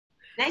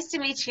Nice to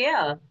meet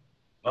you.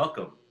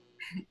 Welcome.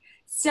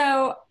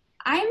 So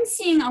I'm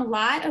seeing a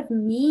lot of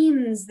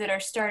memes that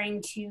are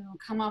starting to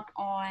come up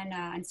on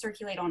and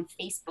circulate on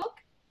Facebook,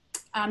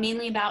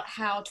 mainly about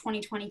how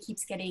 2020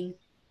 keeps getting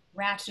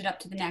ratcheted up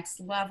to the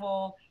next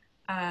level.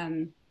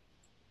 And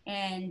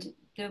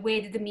the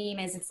way that the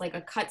meme is, it's like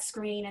a cut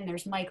screen and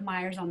there's Mike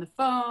Myers on the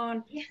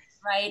phone, Yes.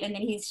 right? And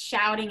then he's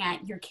shouting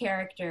at your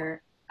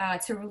character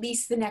to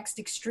release the next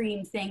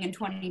extreme thing in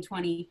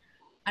 2020.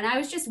 And I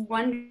was just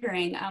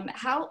wondering,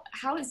 how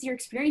is your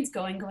experience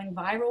going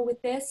viral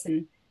with this?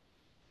 And,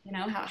 you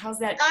know, how's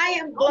that? I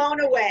am blown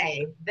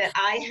away that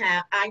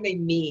I'm a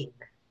meme.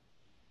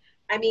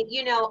 I mean,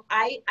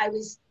 I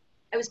was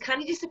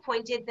kind of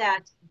disappointed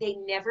that they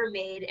never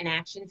made an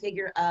action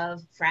figure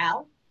of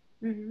Frau.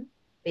 Mm-hmm.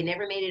 They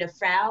never made it of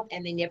Frau,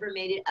 and they never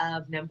made it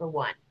of number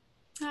one.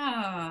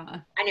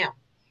 Ah. I know.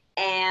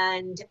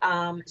 And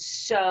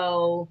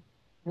so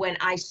when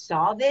I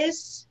saw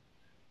this,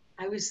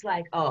 I was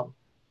like, oh,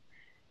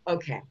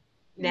 okay,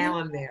 now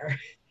I'm there.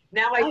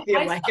 Now I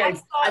feel like I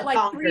saw it like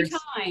conquered. 3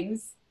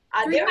 times.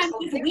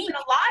 There's been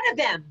a lot of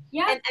them.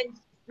 Yeah. And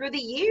through the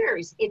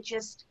years, it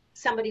just,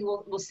 somebody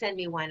will send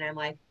me one, and I'm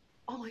like,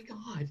 oh my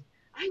God,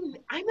 I'm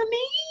a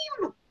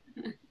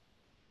meme.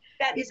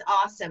 That is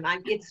awesome.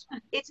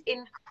 It's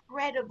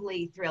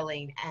incredibly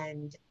thrilling,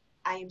 and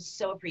I am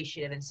so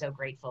appreciative and so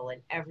grateful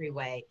in every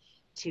way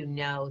to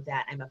know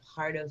that I'm a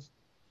part of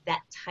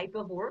that type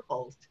of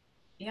world.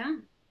 Yeah,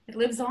 it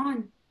lives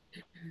on.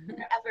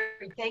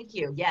 Forever. Thank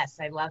you. Yes,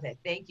 I love it.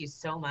 Thank you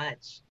so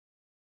much.